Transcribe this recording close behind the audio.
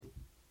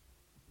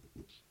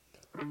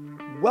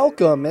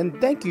Welcome and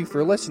thank you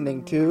for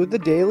listening to the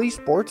Daily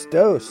Sports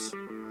Dose.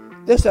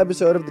 This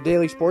episode of the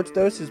Daily Sports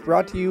Dose is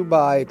brought to you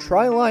by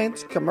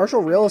Tri-Alliance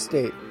Commercial Real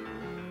Estate.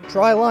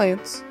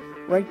 Tri-Alliance,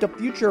 ranked a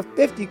Future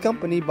 50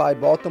 company by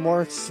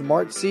Baltimore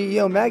Smart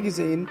CEO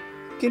magazine,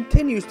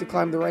 continues to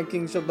climb the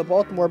rankings of the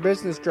Baltimore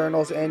Business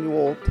Journal's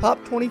annual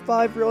Top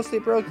 25 Real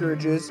Estate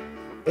Brokerages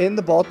in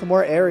the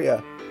Baltimore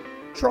area.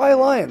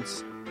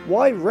 Tri-Alliance,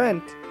 why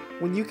rent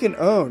when you can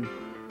own?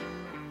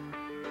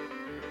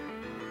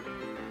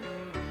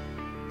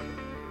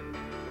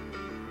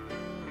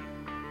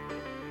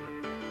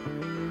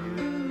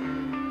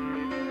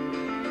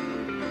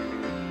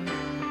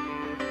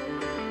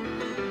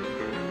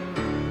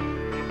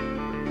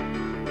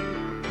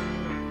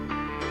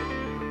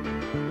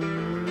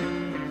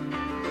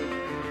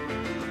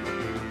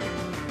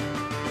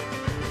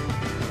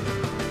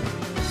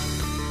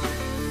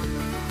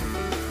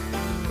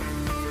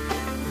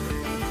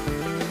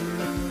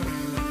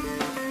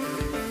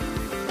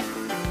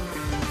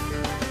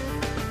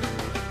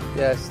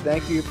 Yes,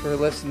 thank you for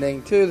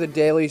listening to the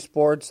Daily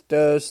Sports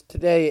Dose.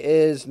 Today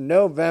is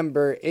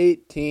November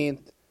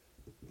 18th.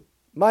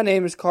 My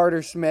name is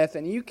Carter Smith,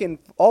 and you can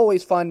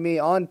always find me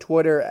on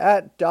Twitter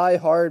at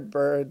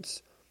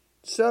DieHardBirds.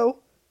 So,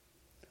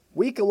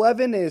 Week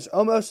 11 is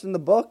almost in the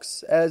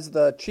books, as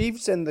the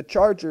Chiefs and the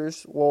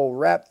Chargers will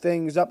wrap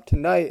things up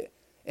tonight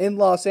in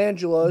Los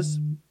Angeles.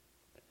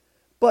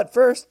 But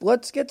first,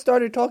 let's get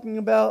started talking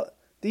about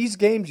these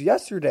games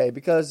yesterday,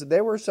 because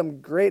there were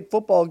some great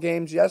football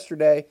games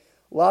yesterday.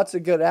 Lots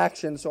of good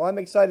action, so I'm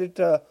excited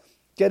to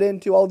get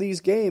into all these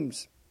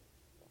games.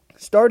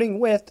 Starting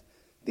with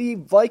the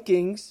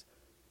Vikings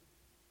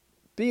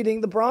beating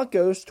the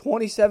Broncos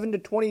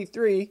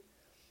 27-23.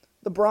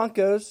 The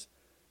Broncos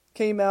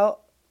came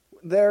out,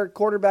 their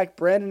quarterback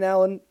Brandon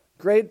Allen,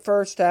 great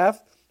first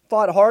half,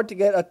 fought hard to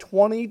get a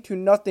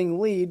 20-0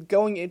 lead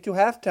going into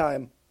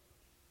halftime.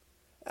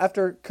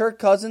 After Kirk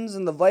Cousins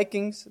and the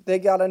Vikings, they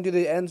got into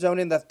the end zone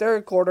in the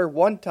third quarter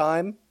one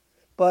time,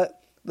 but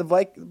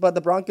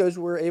the Broncos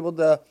were able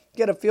to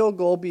get a field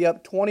goal, be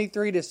up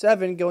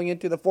 23-7 going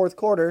into the fourth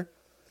quarter.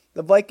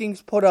 The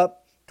Vikings put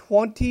up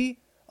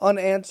 20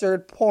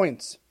 unanswered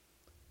points.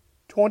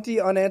 20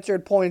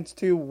 unanswered points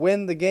to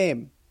win the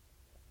game.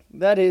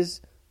 That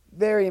is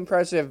very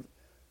impressive.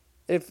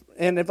 If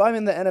I'm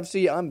in the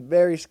NFC, I'm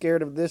very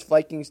scared of this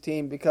Vikings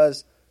team,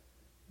 because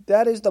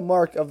that is the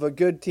mark of a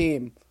good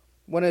team.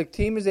 When a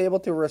team is able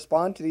to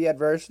respond to the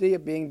adversity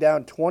of being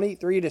down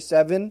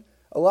 23-7,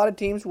 a lot of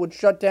teams would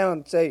shut down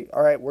and say,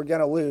 all right, we're going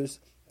to lose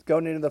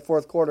going into the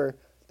fourth quarter.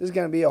 This is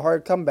going to be a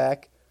hard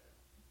comeback.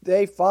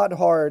 They fought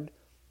hard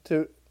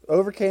to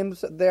overcome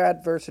their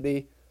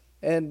adversity,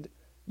 and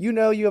you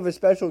know you have a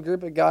special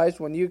group of guys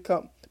when you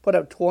put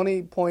up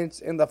 20 points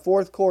in the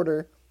fourth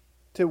quarter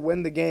to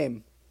win the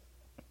game.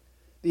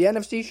 The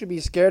NFC should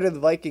be scared of the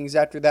Vikings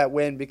after that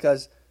win,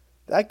 because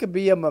that could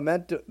be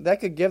that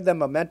could give them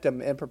momentum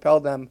and propel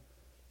them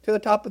to the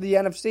top of the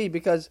NFC,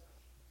 because,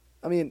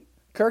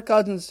 Kirk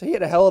Cousins, he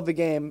had a hell of a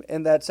game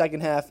in that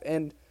second half,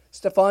 and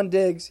Stephon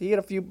Diggs, he had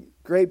a few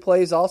great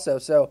plays also.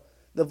 So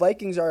the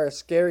Vikings are a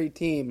scary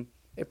team.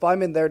 If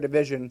I'm in their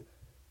division,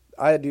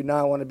 I do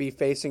not want to be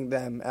facing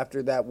them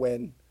after that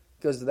win,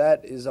 because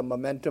that is a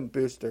momentum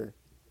booster.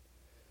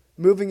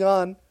 Moving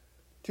on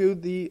to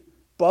the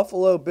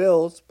Buffalo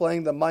Bills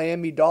playing the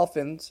Miami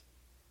Dolphins.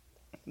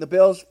 The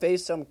Bills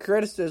faced some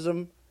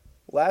criticism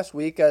last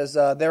week as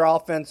their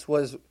offense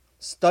was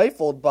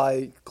stifled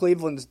by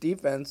Cleveland's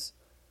defense.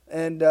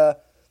 And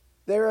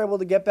they were able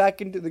to get back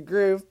into the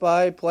groove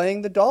by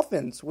playing the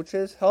Dolphins, which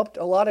has helped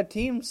a lot of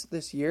teams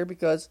this year,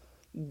 because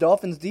the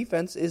Dolphins'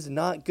 defense is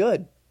not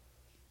good.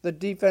 The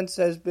defense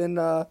has been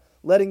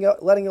letting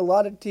a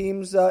lot of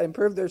teams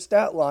improve their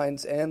stat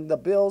lines, and the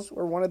Bills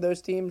were one of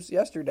those teams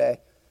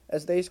yesterday,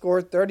 as they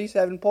scored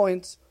 37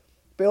 points.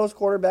 Bills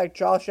quarterback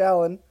Josh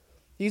Allen,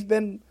 he's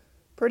been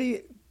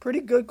pretty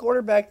good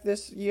quarterback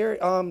this year.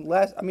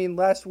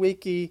 Last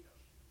week he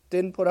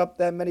didn't put up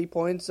that many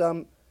points.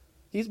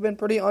 He's been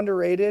pretty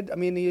underrated.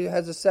 He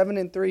has a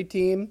 7-3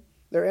 team.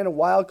 They're in a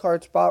wild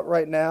card spot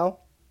right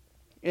now,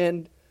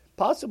 and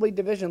possibly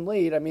division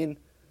lead.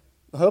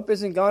 Hope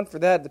isn't gone for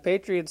that. The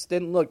Patriots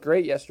didn't look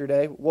great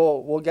yesterday.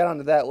 We'll get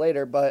onto that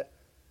later, but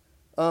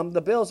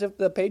the Bills, if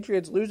the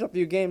Patriots lose a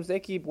few games, they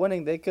keep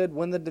winning, they could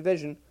win the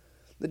division.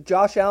 The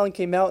Josh Allen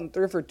came out and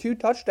threw for 2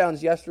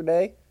 touchdowns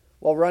yesterday,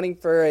 while running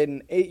for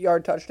an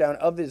 8-yard touchdown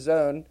of his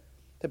own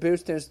to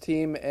boost his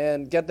team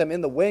and get them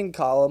in the win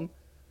column.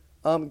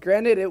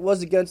 Granted, it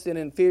was against an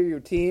inferior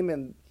team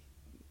and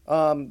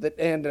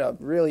a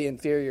really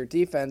inferior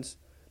defense,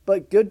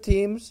 but good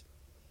teams,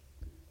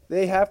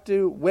 they have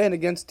to win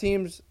against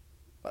teams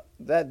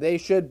that they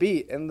should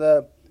beat. And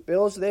the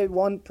Bills, they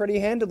won pretty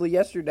handily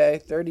yesterday,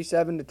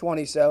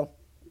 37-20, so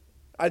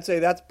I'd say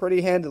that's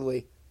pretty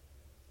handily.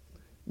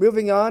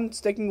 Moving on,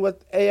 sticking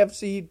with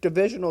AFC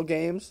divisional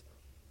games,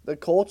 the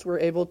Colts were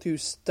able to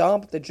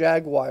stomp the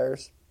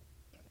Jaguars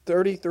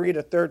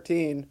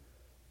 33-13,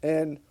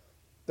 and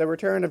the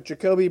return of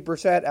Jacoby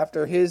Brissett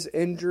after his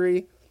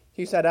injury,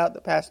 he sat out the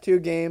past 2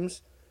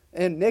 games.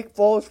 And Nick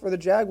Foles for the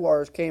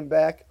Jaguars came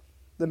back.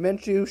 The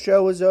Minshew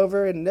show was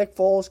over, and Nick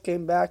Foles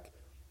came back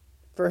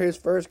for his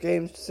first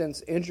game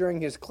since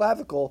injuring his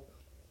clavicle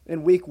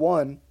in Week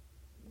 1.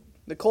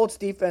 The Colts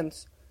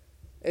defense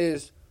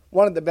is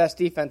one of the best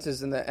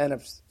defenses in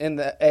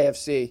the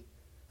AFC.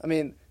 I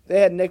mean, they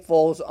had Nick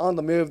Foles on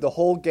the move the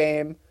whole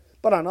game.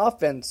 But on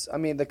offense, I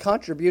mean, the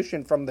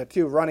contribution from the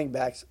two running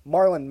backs,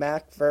 Marlon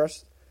Mack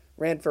first,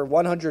 ran for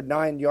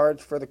 109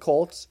 yards for the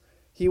Colts.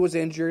 He was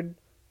injured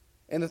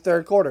in the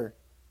third quarter.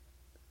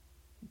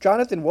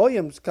 Jonathan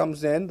Williams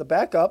comes in, the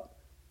backup.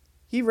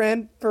 He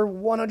ran for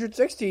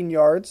 116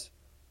 yards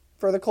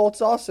for the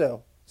Colts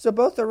also. So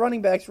both the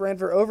running backs ran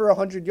for over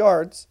 100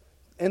 yards,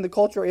 and the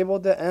Colts were able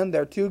to end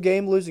their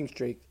 2-game losing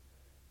streak.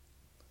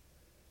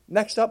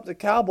 Next up, the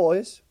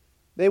Cowboys.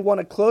 They won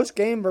a close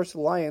game versus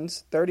the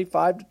Lions,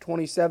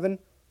 35-27.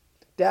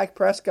 Dak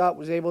Prescott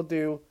was able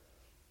to,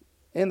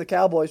 and the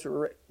Cowboys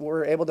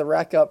were able to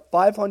rack up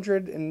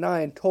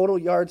 509 total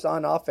yards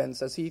on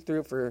offense as he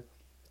threw for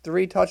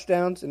 3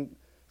 touchdowns and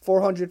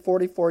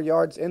 444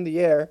 yards in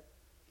the air.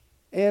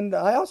 And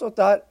I also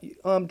thought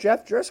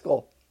Jeff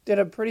Driscoll did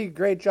a pretty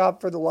great job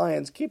for the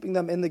Lions, keeping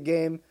them in the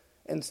game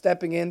and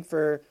stepping in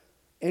for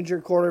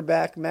injured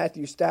quarterback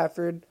Matthew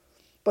Stafford.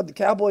 But the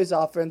Cowboys'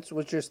 offense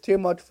was just too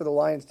much for the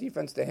Lions'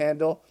 defense to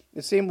handle.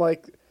 It seemed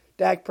like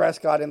Dak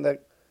Prescott and the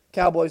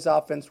Cowboys'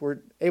 offense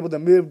were able to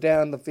move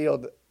down the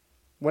field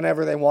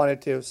whenever they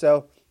wanted to.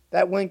 So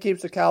that win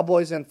keeps the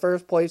Cowboys in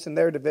first place in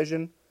their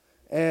division.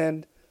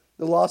 And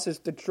the loss is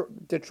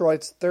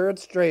Detroit's third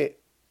straight,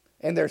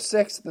 and they're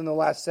 6th in the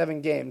last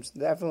 7 games.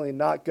 Definitely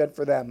not good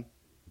for them.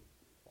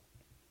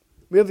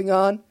 Moving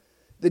on,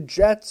 the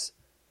Jets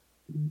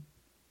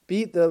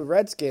beat the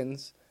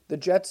Redskins. The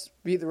Jets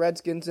beat the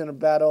Redskins in a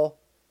battle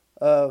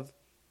of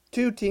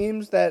 2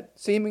 teams that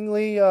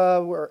seemingly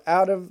were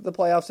out of the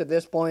playoffs at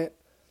this point.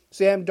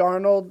 Sam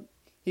Darnold,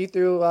 he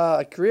threw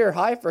a career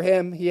high for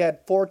him. He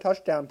had 4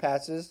 touchdown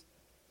passes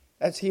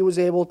as he was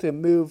able to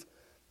move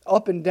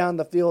up and down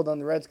the field on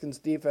the Redskins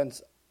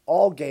defense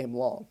all game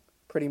long,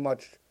 pretty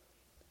much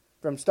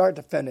from start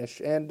to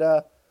finish. And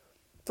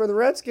for the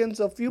Redskins,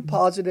 a few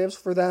positives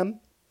for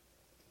them.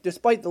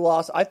 Despite the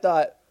loss, I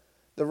thought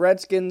the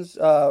Redskins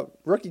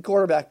rookie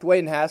quarterback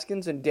Dwayne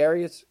Haskins and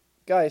Darius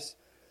Geis,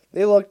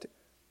 they looked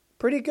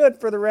pretty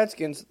good for the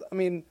Redskins. I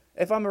mean,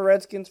 if I'm a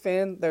Redskins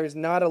fan, there's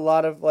not a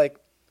lot of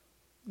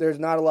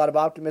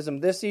optimism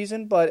this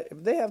season, but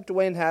if they have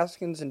Dwayne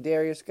Haskins and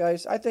Darius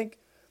Geis, I think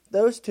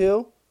those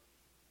two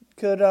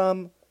could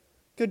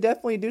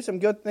definitely do some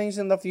good things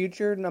in the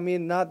future. I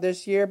mean, not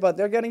this year, but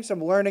they're getting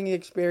some learning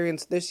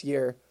experience this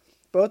year.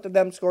 Both of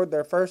them scored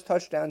their first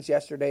touchdowns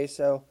yesterday,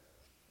 so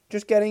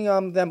just getting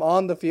them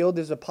on the field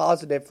is a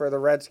positive for the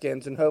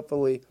Redskins and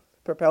hopefully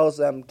propels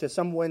them to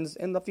some wins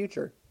in the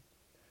future.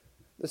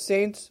 The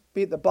Saints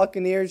beat the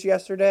Buccaneers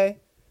yesterday,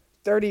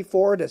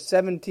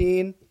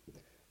 34-17.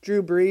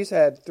 Drew Brees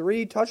had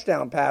 3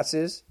 touchdown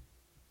passes,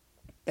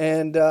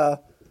 and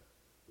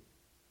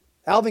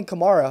Alvin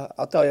Kamara,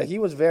 I'll tell you, he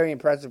was very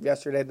impressive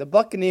yesterday. The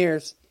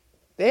Buccaneers,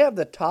 they have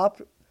the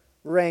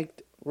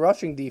top-ranked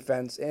rushing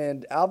defense,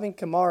 and Alvin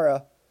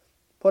Kamara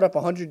put up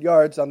 100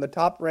 yards on the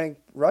top-ranked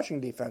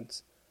rushing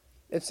defense.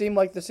 It seemed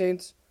like the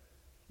Saints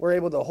were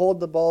able to hold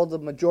the ball the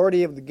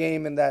majority of the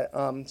game in that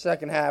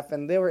second half,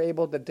 and they were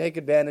able to take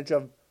advantage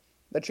of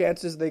the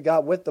chances they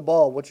got with the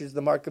ball, which is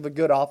the mark of a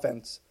good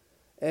offense.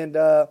 And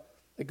a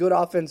good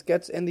offense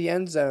gets in the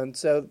end zone,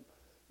 so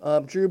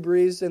Drew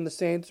Brees and the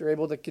Saints are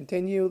able to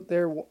continue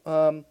their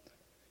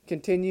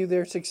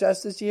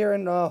success this year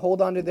and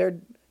hold on to their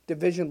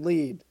division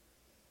lead.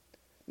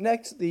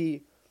 Next,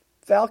 the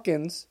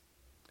Falcons,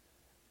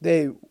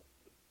 they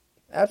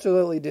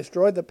absolutely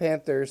destroyed the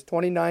Panthers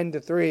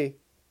 29-3.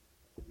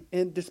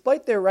 And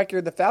despite their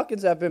record, the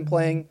Falcons have been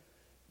playing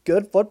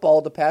good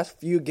football the past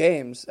few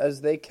games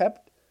as they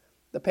kept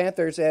the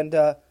Panthers and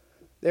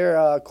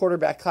their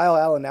quarterback Kyle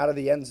Allen out of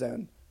the end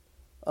zone.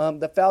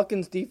 The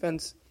Falcons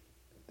defense,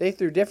 they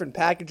threw different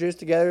packages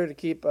together to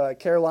keep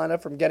Carolina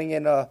from getting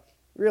in a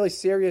really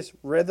serious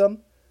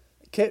rhythm.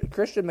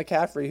 Christian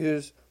McCaffrey,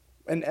 who's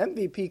an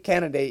MVP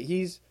candidate,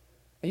 he's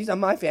on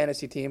my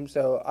fantasy team,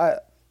 so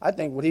I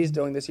think what he's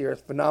doing this year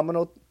is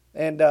phenomenal.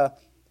 And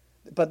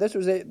but this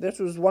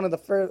was one of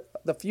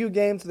the few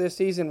games this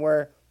season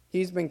where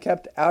he's been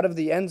kept out of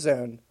the end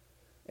zone,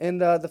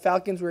 and the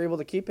Falcons were able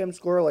to keep him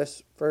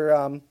scoreless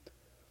for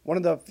one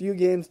of the few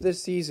games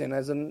this season,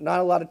 as not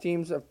a lot of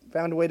teams have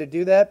found a way to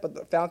do that, but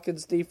the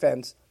Falcons'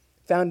 defense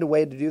found a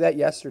way to do that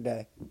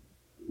yesterday.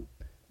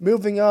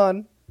 Moving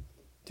on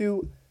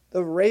to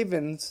the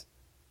Ravens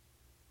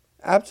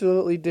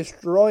absolutely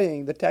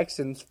destroying the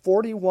Texans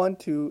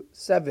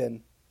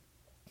 41-7.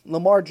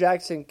 Lamar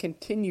Jackson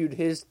continued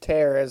his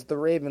tear as the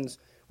Ravens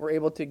were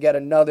able to get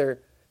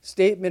another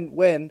statement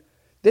win,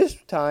 this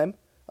time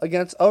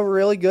against a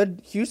really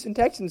good Houston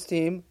Texans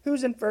team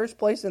who's in first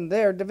place in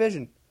their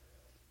division.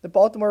 The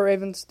Baltimore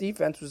Ravens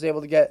defense was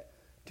able to get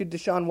to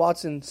Deshaun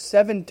Watson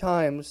 7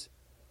 times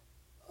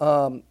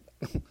for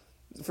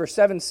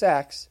 7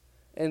 sacks,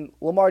 and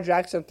Lamar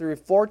Jackson threw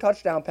 4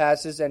 touchdown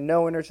passes and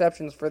no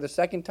interceptions for the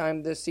second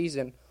time this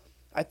season.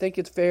 I think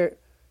it's fair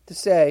to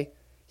say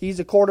he's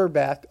a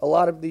quarterback. A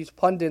lot of these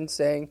pundits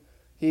saying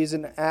he's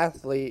an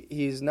athlete.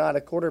 He's not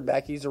a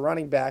quarterback. He's a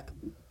running back.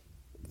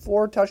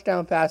 4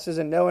 touchdown passes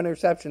and no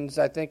interceptions,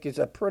 I think, is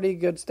a pretty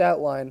good stat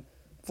line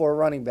for a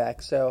running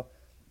back. So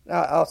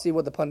I'll see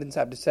what the pundits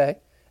have to say.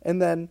 And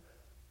then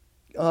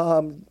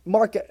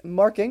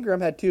Mark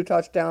Ingram had 2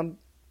 touchdowns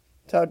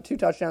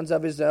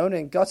of his own,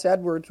 and Gus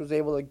Edwards was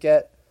able to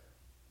get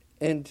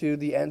into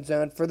the end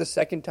zone for the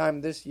second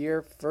time this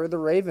year for the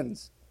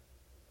Ravens.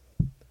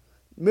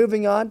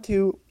 Moving on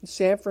to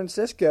San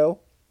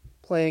Francisco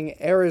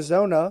playing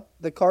Arizona,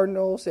 the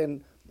Cardinals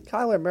and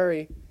Kyler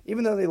Murray,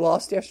 even though they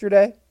lost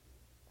yesterday,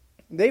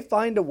 they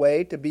find a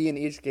way to be in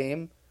each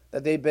game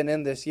that they've been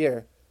in this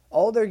year.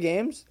 All their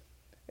games,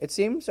 it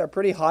seems, are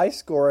pretty high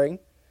scoring,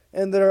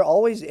 and they're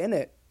always in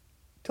it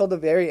till the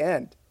very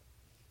end.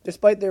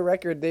 Despite their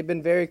record, they've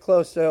been very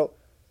close. So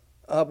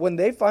when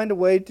they find a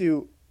way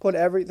to put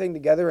everything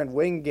together and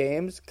win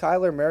games,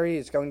 Kyler Murray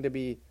is going to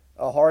be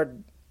a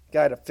hard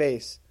guy to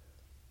face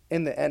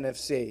in the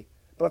NFC.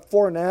 But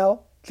for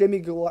now,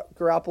 Jimmy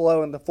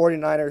Garoppolo and the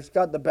 49ers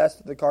got the best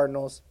of the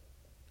Cardinals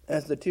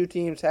as the two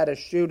teams had a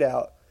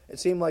shootout. It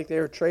seemed like they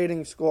were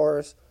trading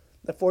scores.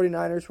 The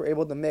 49ers were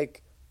able to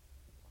make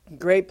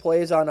great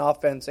plays on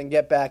offense and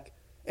get back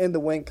in the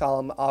win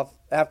column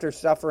after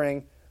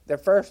suffering their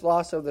first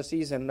loss of the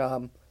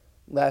season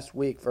last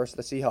week versus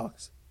the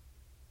Seahawks.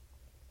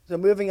 So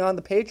moving on,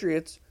 the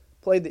Patriots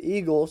played the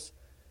Eagles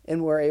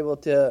and were able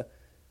to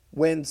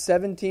win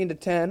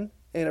 17-10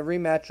 in a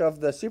rematch of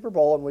the Super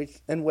Bowl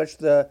in which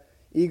the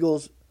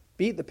Eagles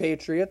beat the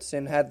Patriots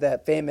and had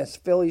that famous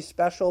Philly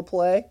special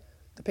play.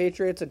 The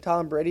Patriots and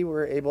Tom Brady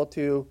were able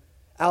to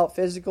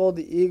out-physical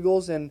the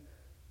Eagles and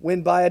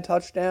win by a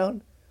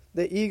touchdown.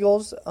 The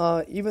Eagles,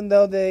 even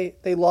though they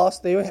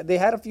lost, they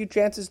had a few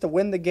chances to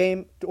win the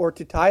game or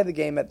to tie the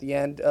game at the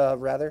end,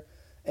 rather,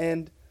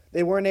 and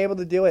they weren't able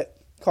to do it.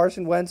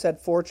 Carson Wentz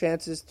had 4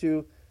 chances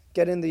to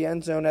get in the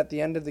end zone at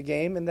the end of the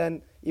game, and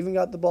then even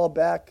got the ball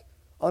back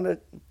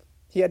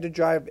he had to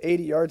drive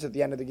 80 yards at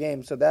the end of the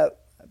game. So that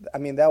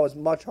was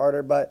much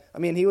harder. But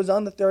he was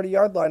on the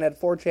 30-yard line, had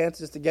 4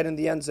 chances to get in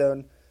the end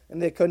zone,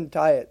 and they couldn't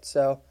tie it.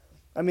 So,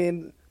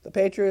 the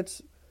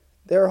Patriots,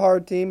 they're a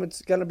hard team.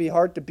 It's going to be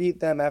hard to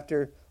beat them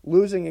after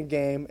losing a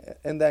game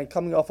and then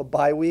coming off a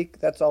bye week.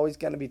 That's always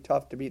going to be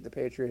tough to beat the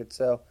Patriots.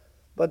 So,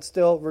 but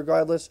still,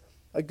 regardless,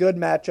 a good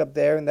matchup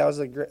there, and that was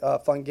a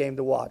fun game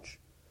to watch.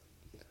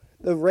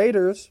 The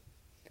Raiders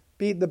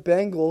beat the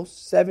Bengals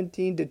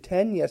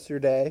 17-10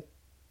 yesterday,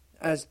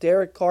 as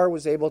Derek Carr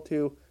was able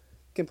to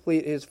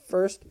complete his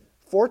first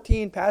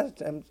 14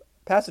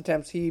 pass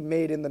attempts he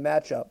made in the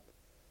matchup.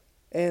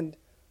 And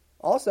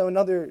also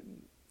another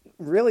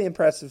really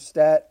impressive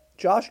stat,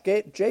 Josh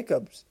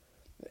Jacobs,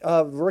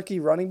 rookie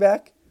running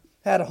back,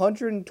 had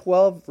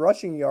 112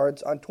 rushing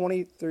yards on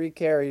 23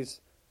 carries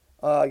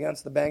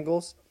against the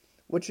Bengals,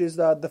 which is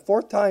the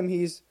 4th time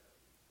he's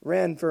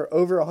ran for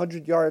over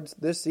 100 yards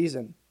this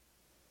season.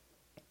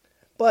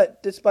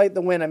 But despite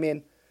the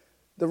win,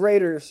 the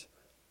Raiders,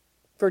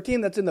 for a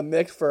team that's in the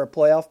mix for a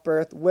playoff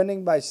berth,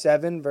 winning by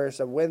 7 versus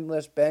a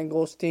winless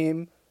Bengals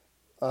team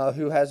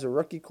who has a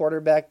rookie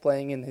quarterback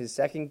playing in his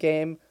second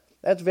game,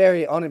 that's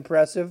very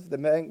unimpressive. The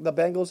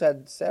Bengals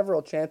had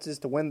several chances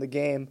to win the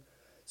game.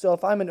 So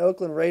if I'm an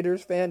Oakland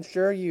Raiders fan,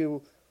 sure,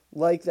 you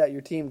like that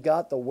your team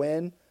got the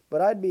win,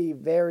 but I'd be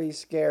very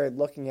scared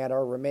looking at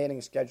our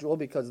remaining schedule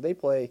because they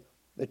play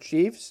the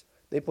Chiefs,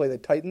 they play the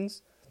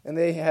Titans, and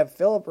they have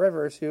Phillip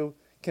Rivers, who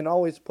can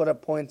always put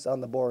up points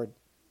on the board.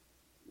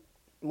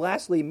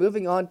 Lastly,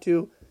 moving on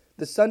to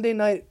the Sunday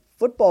night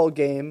football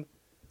game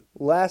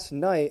last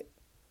night,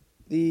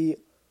 the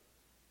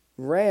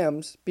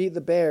Rams beat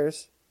the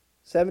Bears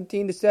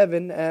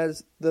 17-7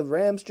 as the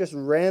Rams just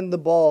ran the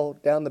ball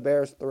down the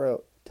Bears'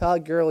 throat.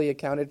 Todd Gurley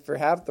accounted for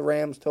half the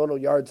Rams' total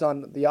yards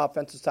on the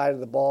offensive side of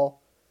the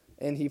ball,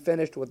 and he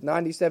finished with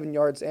 97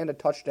 yards and a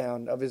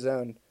touchdown of his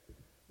own.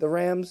 The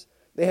Rams,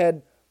 they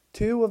had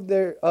 2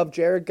 of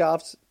Jared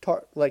Goff's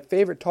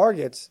favorite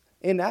targets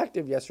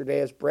inactive yesterday,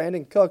 as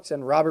Brandon Cooks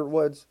and Robert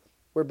Woods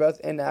were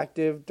both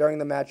inactive during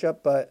the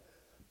matchup, but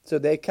so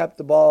they kept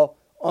the ball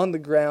on the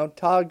ground.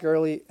 Todd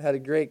Gurley had a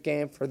great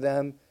game for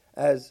them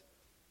as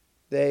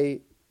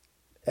they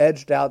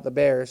edged out the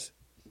Bears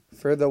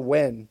for the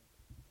win.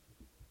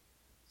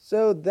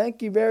 So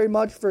thank you very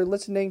much for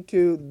listening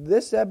to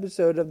this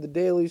episode of the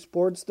Daily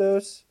Sports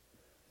Dose.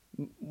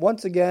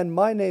 Once again,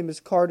 my name is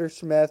Carter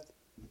Smith.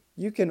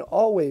 You can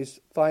always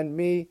find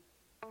me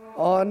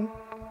on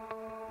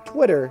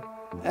Twitter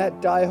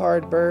at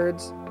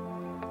DieHardBirds.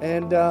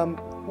 And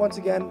once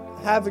again,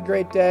 have a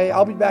great day.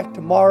 I'll be back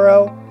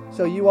tomorrow,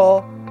 so you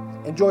all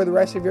enjoy the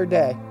rest of your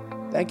day.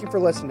 Thank you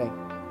for listening.